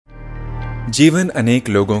जीवन अनेक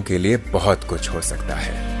लोगों के लिए बहुत कुछ हो सकता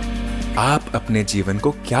है। आप अपने जीवन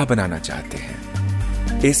को क्या बनाना चाहते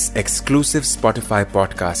हैं? इस एक्सक्लूसिव स्पॉटिफाई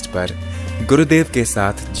पॉडकास्ट पर गुरुदेव के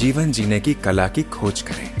साथ जीवन जीने की कला की खोज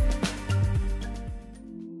करें।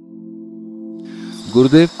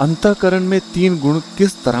 गुरुदेव, अंतःकरण में 3 गुण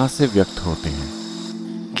किस तरह से व्यक्त होते हैं?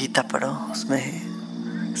 गीता पढ़ो, उसमें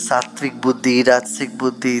है सात्विक बुद्धि, राजसिक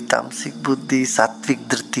बुद्धि, तामसिक बुद्धि, सात्विक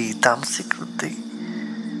धृति, तामसिक बुद्धि।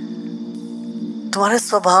 तुम्हारे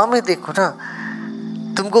स्वभाव में देखो ना,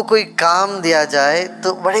 तुमको कोई काम दिया जाए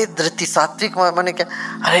तो बड़े धृति, सात्विक माने क्या,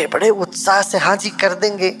 अरे बड़े उत्साह से हाँ जी कर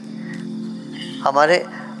देंगे। हमारे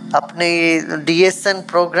अपने ये डीएसएन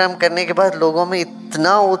प्रोग्राम करने के बाद लोगों में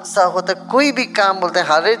इतना उत्साह होता है, कोई भी काम बोलते हैं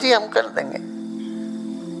अरे जी हम कर देंगे।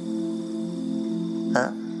 हाँ,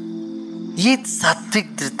 ये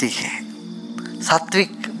सात्विक धृति है,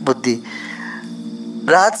 सात्विक बुद्धि।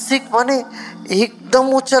 राजसिक माने एकदम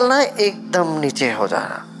उछलना, एकदम नीचे हो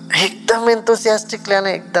जाना, एकदम एंथुसियास्टिक लेना,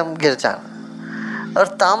 एकदम गिर जाना। और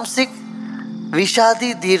तामसिक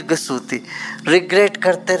विषादी दीर्घ सूती, रिग्रेट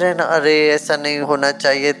करते रहना, अरे ऐसा नहीं होना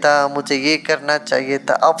चाहिए था, मुझे ये करना चाहिए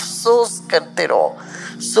था। अफसोस करते रहो,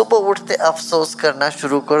 सुबह उठते अफसोस करना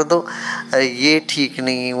शुरू कर दो, अरे ये ठीक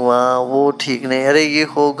नहीं हुआ, वो ठीक नहीं, अरे ये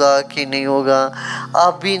होगा कि नहीं होगा,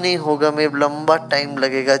 अभी नहीं होगा, मैं लंबा टाइम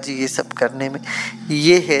लगेगा जी ये सब करने में।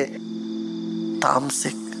 ये है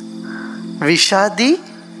तामसिक। विषादी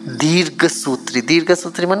दीर्घ सूत्री, दीर्घ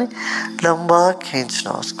सूत्री माने लंबा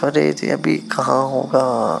खींचना उसको, अरे जी अभी कहाँ होगा।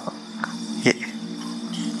 ये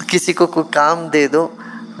किसी को कोई काम दे दो,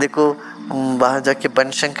 देखो बाहर जाके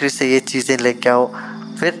बनशंकरी से ये चीज़ें लेके आओ,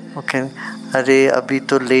 फिर वो कहें अरे अभी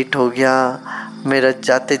तो लेट हो गया, मेरा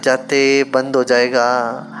जाते जाते बंद हो जाएगा,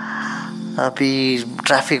 अभी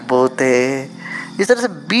ट्रैफिक बहुत है। इस तरह से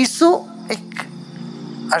 20 एक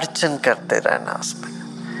अड़चन करते रहना उसमें।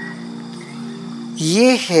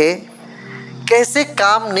 ये है कैसे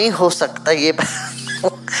काम नहीं हो सकता,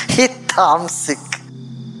 ये तामसिक।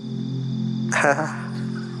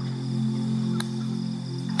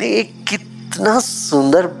 एक कितना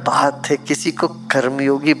सुंदर बात है, किसी को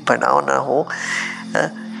कर्मयोगी बनाना हो।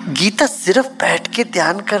 गीता सिर्फ बैठ के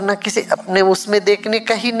ध्यान करना, किसी अपने उसमें देखने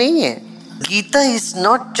का ही नहीं है। Gita is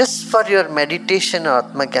not just for your meditation और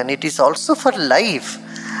आत्मज्ञान, it is also for life.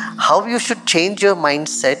 How you should change your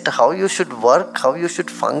mindset, how you should work, how you should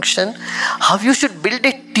function, how you should build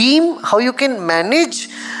a team, how you can manage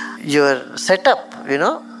your setup,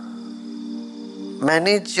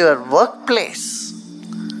 manage your workplace.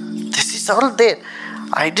 This is all there.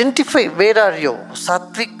 Identify where are you.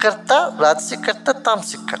 सात्विक करता, राजसिक करता,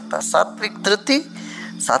 तामसिक करता, सात्विक धृति,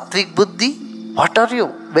 सात्विक बुद्धि. What are you?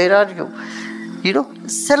 Where are you?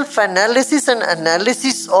 Self-analysis and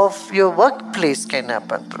analysis of your workplace can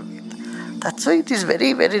happen through it. That's why it is very,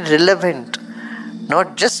 very relevant,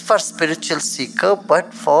 not just for spiritual seeker, but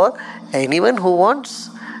for anyone who wants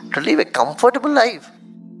to live a comfortable life.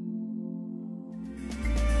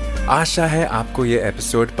 आशा है आपको ये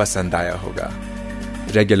episode पसंद आया होगा।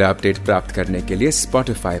 Regular update प्राप्त करने के लिए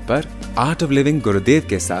Spotify पर आर्ट ऑफ लिविंग गुरुदेव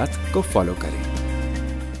के साथ को फॉलो करें।